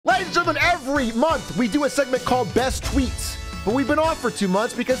Ladies and gentlemen, every month we do a segment called Best Tweets. But we've been off for 2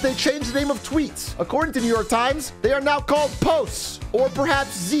 months because they changed the name of tweets. According to New York Times, they are now called posts, or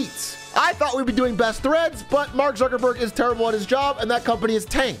perhaps Xeets. I thought we'd be doing best threads, but Mark Zuckerberg is terrible at his job and that company is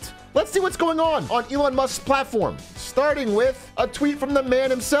tanked. Let's see what's going on Elon Musk's platform, starting with a tweet from the man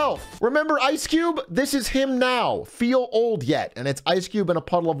himself. Remember Ice Cube? This is him now. Feel old yet? And it's Ice Cube in a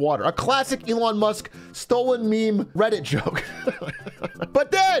puddle of water. A classic Elon Musk stolen meme Reddit joke.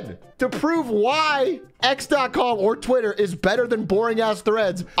 But then, to prove why X.com or Twitter is better than boring ass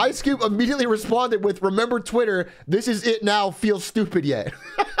threads, Ice Cube immediately responded with, remember Twitter, this is it now, feel stupid yet?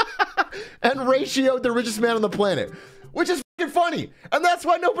 And ratioed the richest man on the planet, which is fucking funny. And that's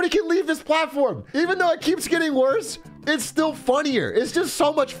why nobody can leave this platform. Even though it keeps getting worse, it's still funnier. It's just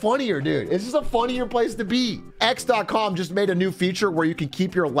so much funnier, dude. It's just a funnier place to be. X.com just made a new feature where you can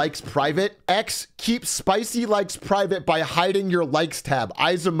keep your likes private. X keeps spicy likes private by hiding your likes tab.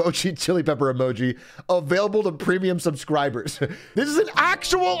 Eyes emoji, chili pepper emoji, available to premium subscribers. This is an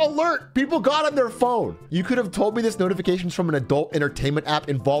actual alert people got on their phone. You could have told me this notification's from an adult entertainment app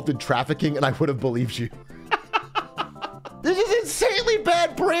involved in trafficking and I would have believed you. This is insanely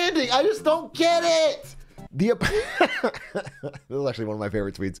bad branding. I just don't get it. This is actually one of my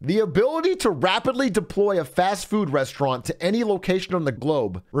favorite tweets. The ability to rapidly deploy a fast food restaurant to any location on the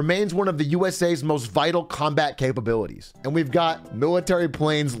globe remains one of the USA's most vital combat capabilities. And we've got military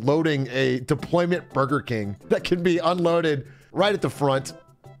planes loading a deployment Burger King that can be unloaded right at the front.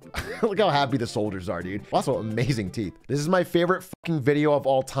 Look how happy the soldiers are, dude. Also, amazing teeth. This is my favorite fucking video of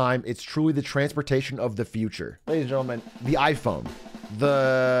all time. It's truly the transportation of the future. Ladies and gentlemen, the iPhone.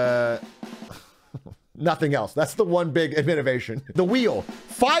 Nothing else. That's the one big innovation. The wheel.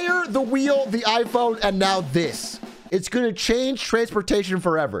 Fire, the wheel, the iPhone, and now this. It's gonna change transportation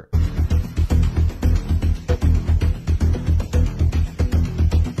forever.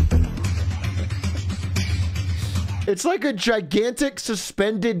 It's like a gigantic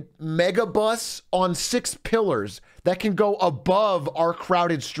suspended megabus on 6 pillars that can go above our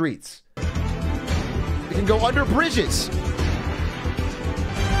crowded streets. It can go under bridges.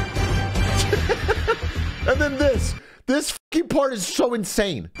 And then this fucking part is so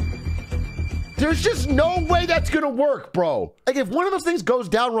insane. There's just no way that's gonna work, bro. Like, if one of those things goes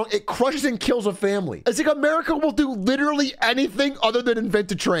down wrong, it crushes and kills a family. It's like America will do literally anything other than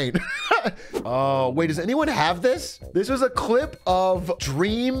invent a train. Oh, wait, does anyone have this? This was a clip of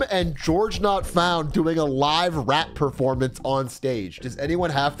Dream and George Not Found doing a live rap performance on stage. Does anyone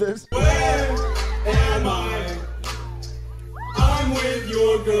have this? Where am I? I'm with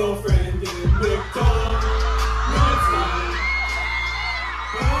your girlfriend in McDonald's.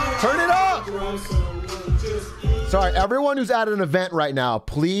 Turn it up! Sorry, everyone who's at an event right now,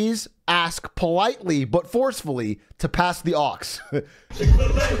 please ask politely but forcefully to pass the aux.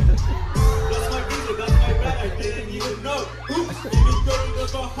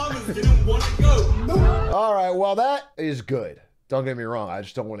 All right, well, that is good. Don't get me wrong, I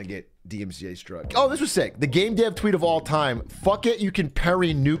just don't want to get DMCA struck. Oh, this was sick. The game dev tweet of all time. Fuck it, you can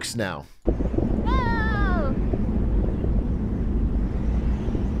parry nukes now.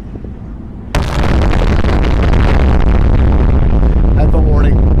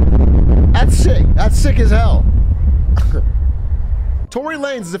 That's sick as hell. Tory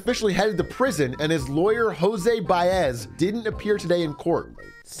Lanez is officially headed to prison and his lawyer Jose Baez didn't appear today in court.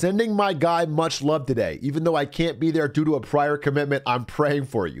 Sending my guy much love today. Even though I can't be there due to a prior commitment, I'm praying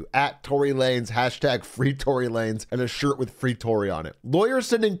for you. At Tory Lanez, hashtag free Tory Lanez, and a shirt with free Tory on it. Lawyer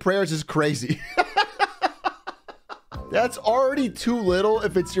sending prayers is crazy. That's already too little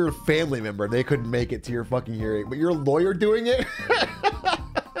if it's your family member. They couldn't make it to your fucking hearing, but your lawyer doing it?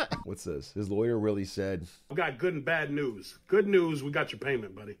 What's this? His lawyer really said, we got good and bad news. Good news, we got your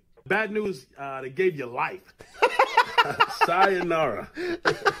payment, buddy. Bad news, they gave you life. Sayonara.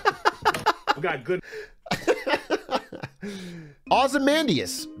 We got good.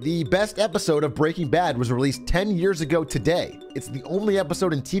 Ozymandias, the best episode of Breaking Bad, was released 10 years ago today. It's the only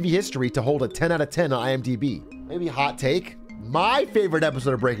episode in TV history to hold a 10 out of 10 on IMDb. Maybe hot take. My favorite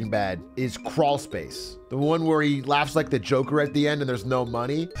episode of Breaking Bad is Crawl Space. The one where he laughs like the Joker at the end and there's no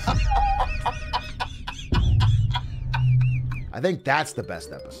money. I think that's the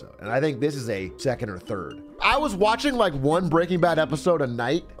best episode. And I think this is a second or third. I was watching like one Breaking Bad episode a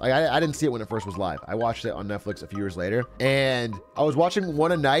night. Like I didn't see it when it first was live. I watched it on Netflix a few years later. And I was watching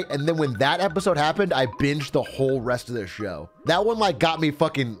one a night. And then when that episode happened, I binged the whole rest of the show. That one like got me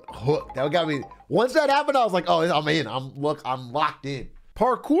fucking hooked. That got me. Once that happened, I was like, oh, I'm in. I'm locked in.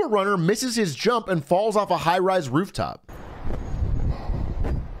 Parkour runner misses his jump and falls off a high-rise rooftop.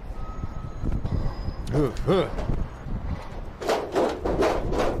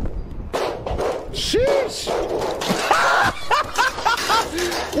 Sheesh.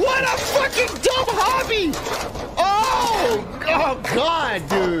 What a fucking dumb hobby. Oh God,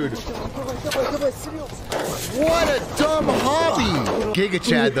 dude. What a dumb hobby. Giga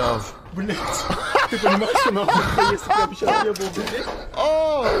Chad, though.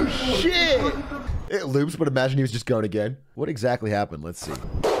 Oh, shit. It loops, but imagine he was just going again. What exactly happened? Let's see.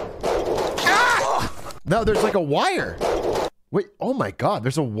 Ah! No, there's like a wire. Wait, oh my God,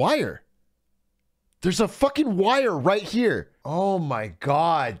 there's a wire. There's a fucking wire right here. Oh my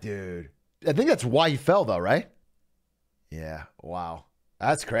God, dude. I think that's why he fell though, right? Yeah, wow.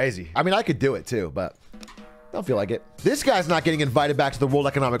 That's crazy. I mean, I could do it too, but don't feel like it. This guy's not getting invited back to the World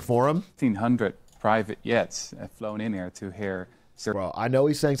Economic Forum. 1,500 private jets have flown in here to hear. Bro, I know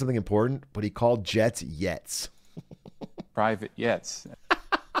he's saying something important, but he called jets yets. Private jets.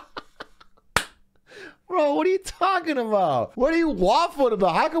 Bro, what are you talking about? What are you waffling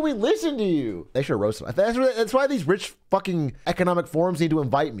about? How can we listen to you? They should roast him. That's why these rich fucking economic forums need to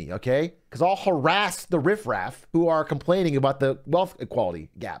invite me, okay? Because I'll harass the riffraff who are complaining about the wealth equality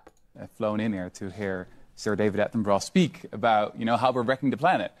gap. Have flown in here to hear Sir David Attenborough speak about, you know, how we're wrecking the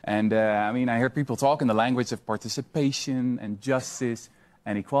planet. And I mean, I hear people talk in the language of participation and justice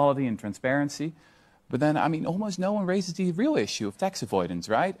and equality and transparency. But then, I mean, almost no one raises the real issue of tax avoidance,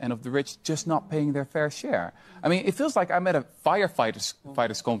 right? And of the rich just not paying their fair share. I mean, it feels like I'm at a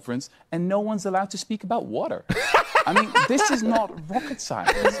firefighters conference and no one's allowed to speak about water. I mean, this is not rocket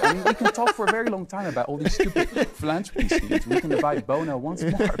science. I mean, we can talk for a very long time about all these stupid philanthropy schemes. We can invite Bono once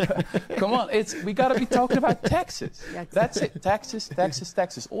more. But come on, we got to be talking about taxes. That's it. Taxes, taxes,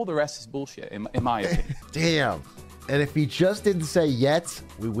 taxes. All the rest is bullshit, in my opinion. Damn. And if he just didn't say yet,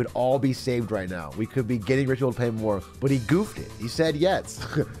 we would all be saved right now. We could be getting rich people to pay more. But he goofed it. He said yet.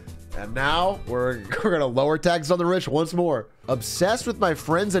 And now we're going to lower taxes on the rich once more. Obsessed with my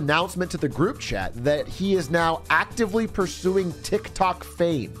friend's announcement to the group chat that he is now actively pursuing TikTok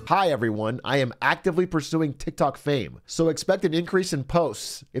fame. Hi, everyone. I am actively pursuing TikTok fame. So expect an increase in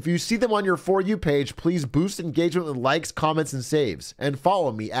posts. If you see them on your For You page, please boost engagement with likes, comments, and saves. And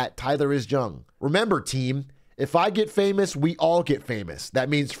follow me at TylerIsJung. Remember, team, if I get famous, we all get famous. That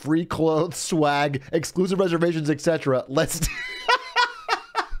means free clothes, swag, exclusive reservations, etc. Let's do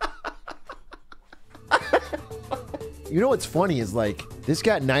You know what's funny is, like, this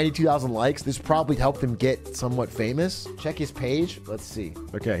got 92,000 likes. This probably helped him get somewhat famous. Check his page. Let's see.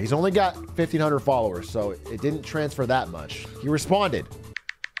 Okay, he's only got 1,500 followers, so it didn't transfer that much. He responded.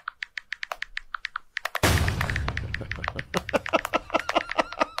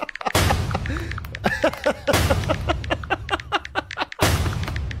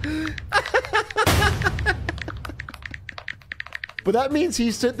 But that means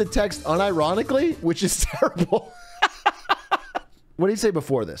he sent the text unironically, which is terrible. What did he say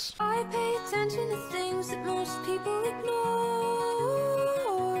before this? I pay attention to things that most people ignore.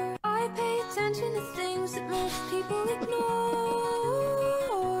 I pay attention to things that most people ignore.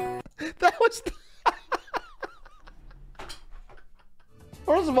 That was...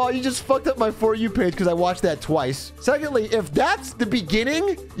 First of all, you just fucked up my For You page because I watched that twice. Secondly, if that's the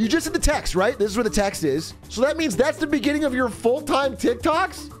beginning, you just hit the text, right? This is where the text is. So that means that's the beginning of your full-time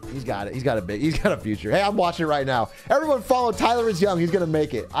TikToks? He's got it. He's got a future. Hey, I'm watching it right now. Everyone follow TylerIsJung. He's going to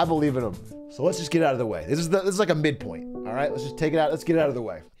make it. I believe in him. So let's just get it out of the way. This is like a midpoint. All right, let's just take it out. Let's get it out of the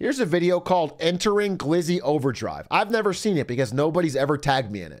way. Here's a video called Entering GLIZZY Overdrive. I've never seen it because nobody's ever tagged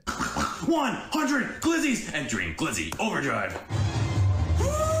me in it. 100 glizzies entering GLIZZY Overdrive.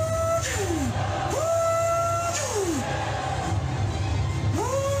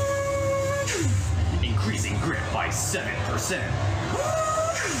 Increasing grip by 7%.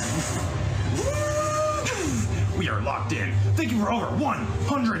 We are locked in. Thank you for over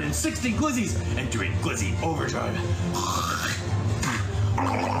 160 glizzies entering GLIZZY Overdrive.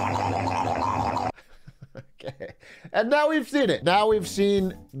 Okay. And now we've seen it. Now we've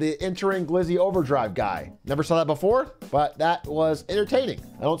seen the Entering GLIZZY Overdrive guy. Never saw that before, but that was entertaining.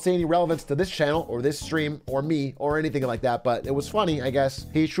 I don't see any relevance to this channel or this stream or me or anything like that, but it was funny, I guess.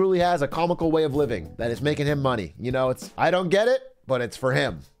 He truly has a comical way of living that is making him money. You know, I don't get it, but it's for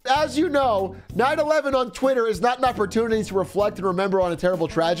him. As you know, 9/11 on Twitter is not an opportunity to reflect and remember on a terrible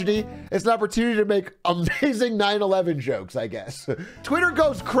tragedy. It's an opportunity to make amazing 9/11 jokes, I guess. Twitter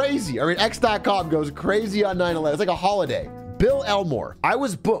goes crazy. I mean, X.com goes crazy on 9/11. It's like a holiday. Bill Elmore. I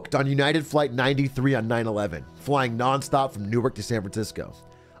was booked on United Flight 93 on 9/11, flying nonstop from Newark to San Francisco.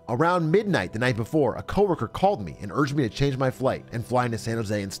 Around midnight the night before, a coworker called me and urged me to change my flight and fly into San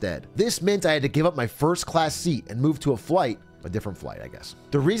Jose instead. This meant I had to give up my first class seat and move to a flight A different flight, I guess.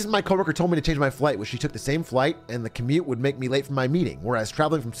 The reason my coworker told me to change my flight was she took the same flight and the commute would make me late for my meeting, whereas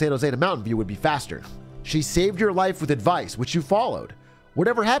traveling from San Jose to Mountain View would be faster. She saved your life with advice, which you followed.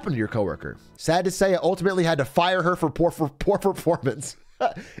 Whatever happened to your coworker? Sad to say, I ultimately had to fire her for poor performance.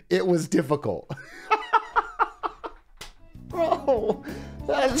 It was difficult. Bro,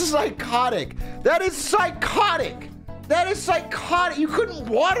 that is psychotic. That is psychotic. That is psychotic. You couldn't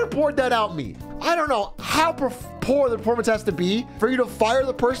waterboard that out me. I don't know how poor the performance has to be for you to fire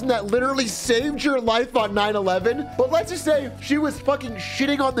the person that literally saved your life on 9/11. But let's just say she was fucking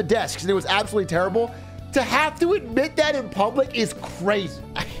shitting on the desks and it was absolutely terrible. To have to admit that in public is crazy.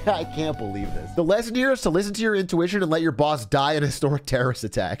 I can't believe this. The lesson here is to listen to your intuition and let your boss die in a historic terrorist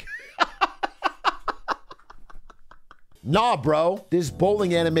attack. Nah, bro. This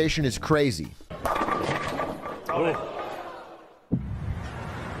bowling animation is crazy. Oh.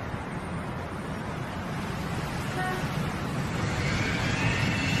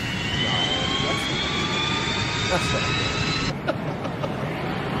 That's not good.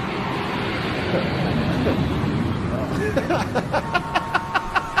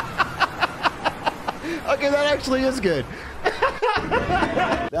 Okay, that actually is good.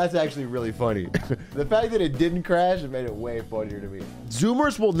 That's actually really funny. The fact that it didn't crash made it way funnier to me.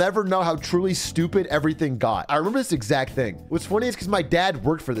 Zoomers will never know how truly stupid everything got. I remember this exact thing. What's funny is because my dad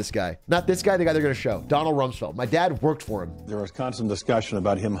worked for this guy. Not this guy, the guy they're gonna show. Donald Rumsfeld. My dad worked for him. There was constant discussion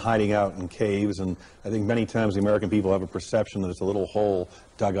about him hiding out in caves, and I think many times the American people have a perception that it's a little hole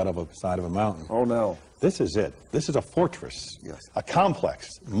dug out of a side of a mountain. Oh, no. This is it. This is a fortress. Yes. A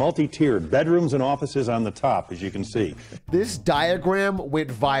complex, multi-tiered, bedrooms and offices on the top, as you can see. This diagram went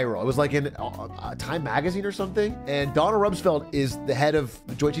viral. It was like in Time Magazine or something. And Donald Rumsfeld is the head of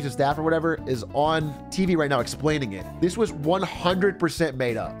the Joint Chiefs of Staff or whatever, is on TV right now explaining it. This was 100%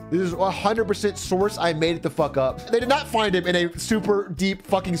 made up. This is 100% source. I made it the fuck up. They did not find him in a super deep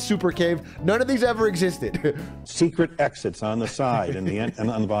fucking super cave. None of these ever existed. Secret exits on the side and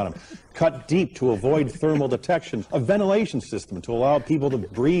on the bottom. Cut deep to avoid thermal detection. A ventilation system to allow people to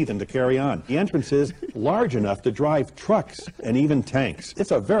breathe and to carry on. The entrance is large enough to drive trucks and even tanks.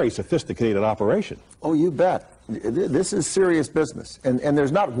 It's a very sophisticated operation. Oh, you bet. This is serious business. And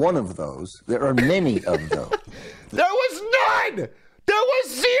there's not one of those. There are many of those. There was none! There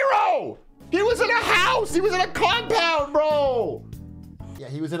was zero! He was in a house! He was in a compound, bro! Yeah,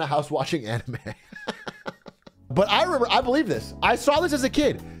 he was in a house watching anime. But I remember, I believe this. I saw this as a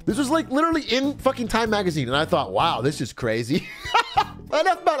kid. This was like literally in fucking Time Magazine. And I thought, wow, this is crazy.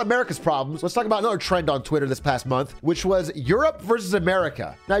 Enough about America's problems. Let's talk about another trend on Twitter this past month, which was Europe versus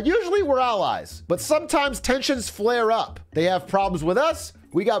America. Now, usually we're allies, but sometimes tensions flare up. They have problems with us.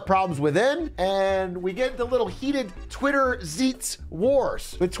 We got problems within, and we get into little heated Twitter Xeets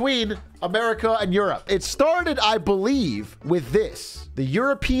wars between America and Europe. It started, I believe, with this. The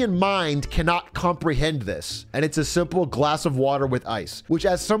European mind cannot comprehend this, and it's a simple glass of water with ice, which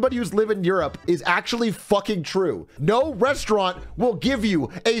as somebody who's lived in Europe is actually fucking true. No restaurant will give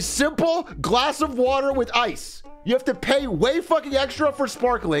you a simple glass of water with ice. You have to pay way fucking extra for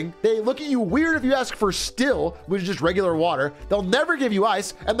sparkling. They look at you weird if you ask for still, which is just regular water. They'll never give you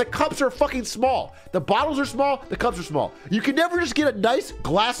ice, and the cups are fucking small. The bottles are small, the cups are small. You can never just get a nice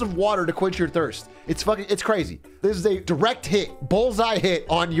glass of water to quench your thirst. It's crazy. This is a direct hit, bullseye hit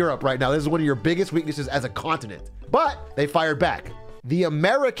on Europe right now. This is one of your biggest weaknesses as a continent. But they fired back. The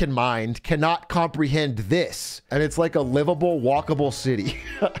American mind cannot comprehend this, and it's like a livable, walkable city.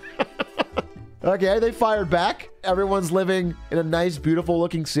 Okay, they fired back. Everyone's living in a nice, beautiful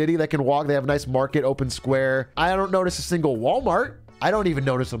looking city that can walk. They have a nice market, open square. I don't notice a single Walmart. I don't even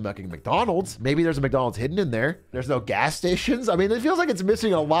notice a fucking McDonald's. Maybe there's a McDonald's hidden in there. There's no gas stations. I mean, it feels like it's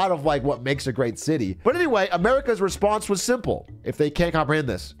missing a lot of like what makes a great city. But anyway, America's response was simple. If they can't comprehend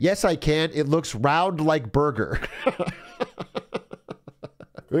this, yes, I can. It looks round like burger.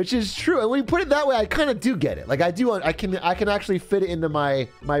 Which is true. And when you put it that way, I kind of do get it. Like I can actually fit it into my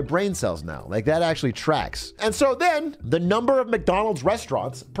brain cells now. Like that actually tracks. And so then the number of McDonald's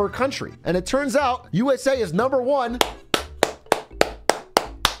restaurants per country. And it turns out USA is #1.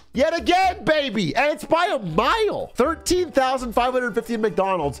 Yet again, baby, and it's by a mile. 13,515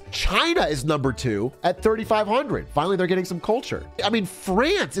 McDonald's. China is #2 at 3,500. Finally, they're getting some culture. I mean,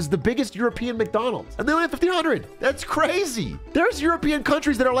 France is the biggest European McDonald's, and they only have 1,500. That's crazy. There's European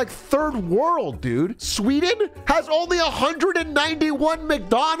countries that are like third world, dude. Sweden has only 191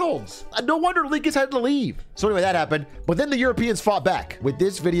 McDonald's. No wonder Lincoln's had to leave. So anyway, that happened. But then the Europeans fought back with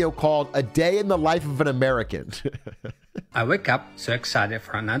this video called "A Day in the Life of an American." I wake up so excited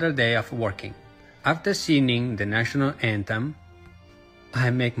for another day of working. After singing the national anthem, I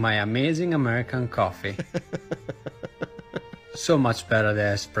make my amazing American coffee. So much better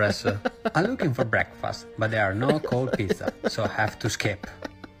than espresso. I'm looking for breakfast, but there are no cold pizza, so I have to skip.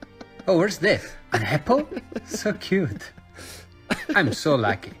 Oh, where's this? An apple? So cute. I'm so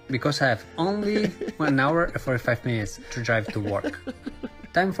lucky, because I have only 1 hour and 45 minutes to drive to work.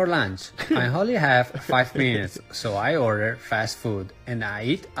 Time for lunch. I only have 5 minutes, so I order fast food and I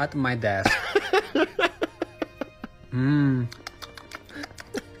eat at my desk.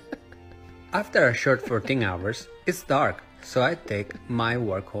 After a short 14 hours, it's dark, so I take my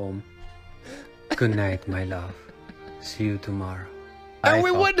work home. Good night, my love. See you tomorrow. And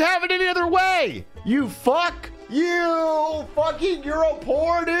we wouldn't have it any other way. You fuck. You fucking Euro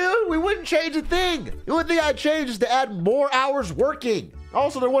poor dude. We wouldn't change a thing. The only thing I'd change is to add more hours working.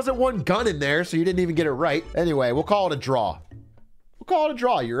 Also, there wasn't one gun in there, so you didn't even get it right. Anyway, we'll call it a draw. We'll call it a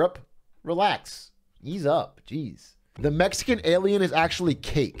draw, Europe. Relax. Ease up. Jeez. The Mexican alien is actually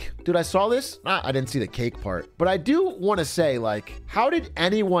cake. Dude, I saw this. I didn't see the cake part. But I do want to say, like, how did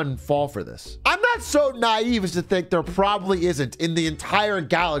anyone fall for this? I'm not so naive as to think there probably isn't in the entire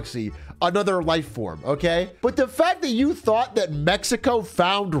galaxy another life form, okay? But the fact that you thought that Mexico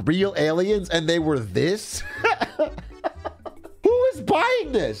found real aliens and they were this? Who is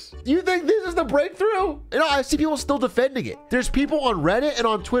buying this? Do you think this is the breakthrough? You know, I see people still defending it. There's people on Reddit and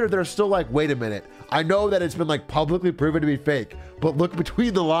on Twitter that are still like, wait a minute. I know that it's been like publicly proven to be fake, but look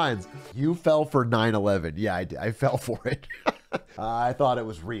between the lines. You fell for 9/11. Yeah, I did. I fell for it. I thought it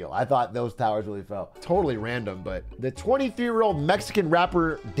was real. I thought those towers really fell. Totally random, but the 23-year-old Mexican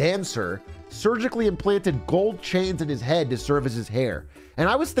rapper dancer surgically implanted gold chains in his head to serve as his hair. And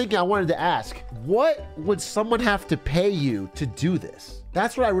I was thinking, I wanted to ask, what would someone have to pay you to do this?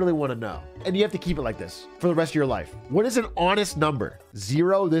 That's what I really want to know. And you have to keep it like this for the rest of your life. What is an honest number?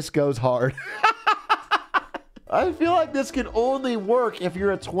 0, this goes hard. I feel like this can only work if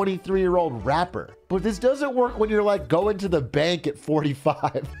you're a 23-year-old rapper. But this doesn't work when you're like going to the bank at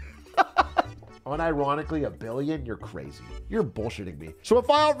 45. Unironically, $1 billion? You're crazy. You're bullshitting me. So if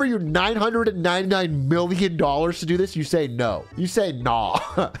I offer you $999 million to do this, you say no. You say nah.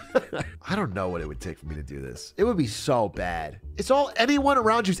 I don't know what it would take for me to do this. It would be so bad. It's all anyone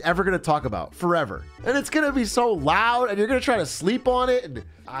around you's ever going to talk about forever. And it's going to be so loud and you're going to try to sleep on it. And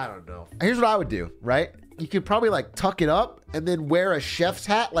I don't know. Here's what I would do, right? You could probably like tuck it up and then wear a chef's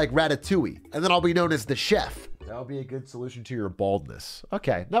hat like Ratatouille. And then I'll be known as the chef. That'll be a good solution to your baldness.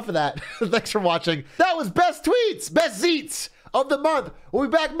 Okay, enough of that. Thanks for watching. That was best tweets, best Xeets of the month. We'll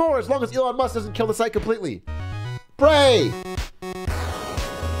be back more as long as Elon Musk doesn't kill the site completely. Pray.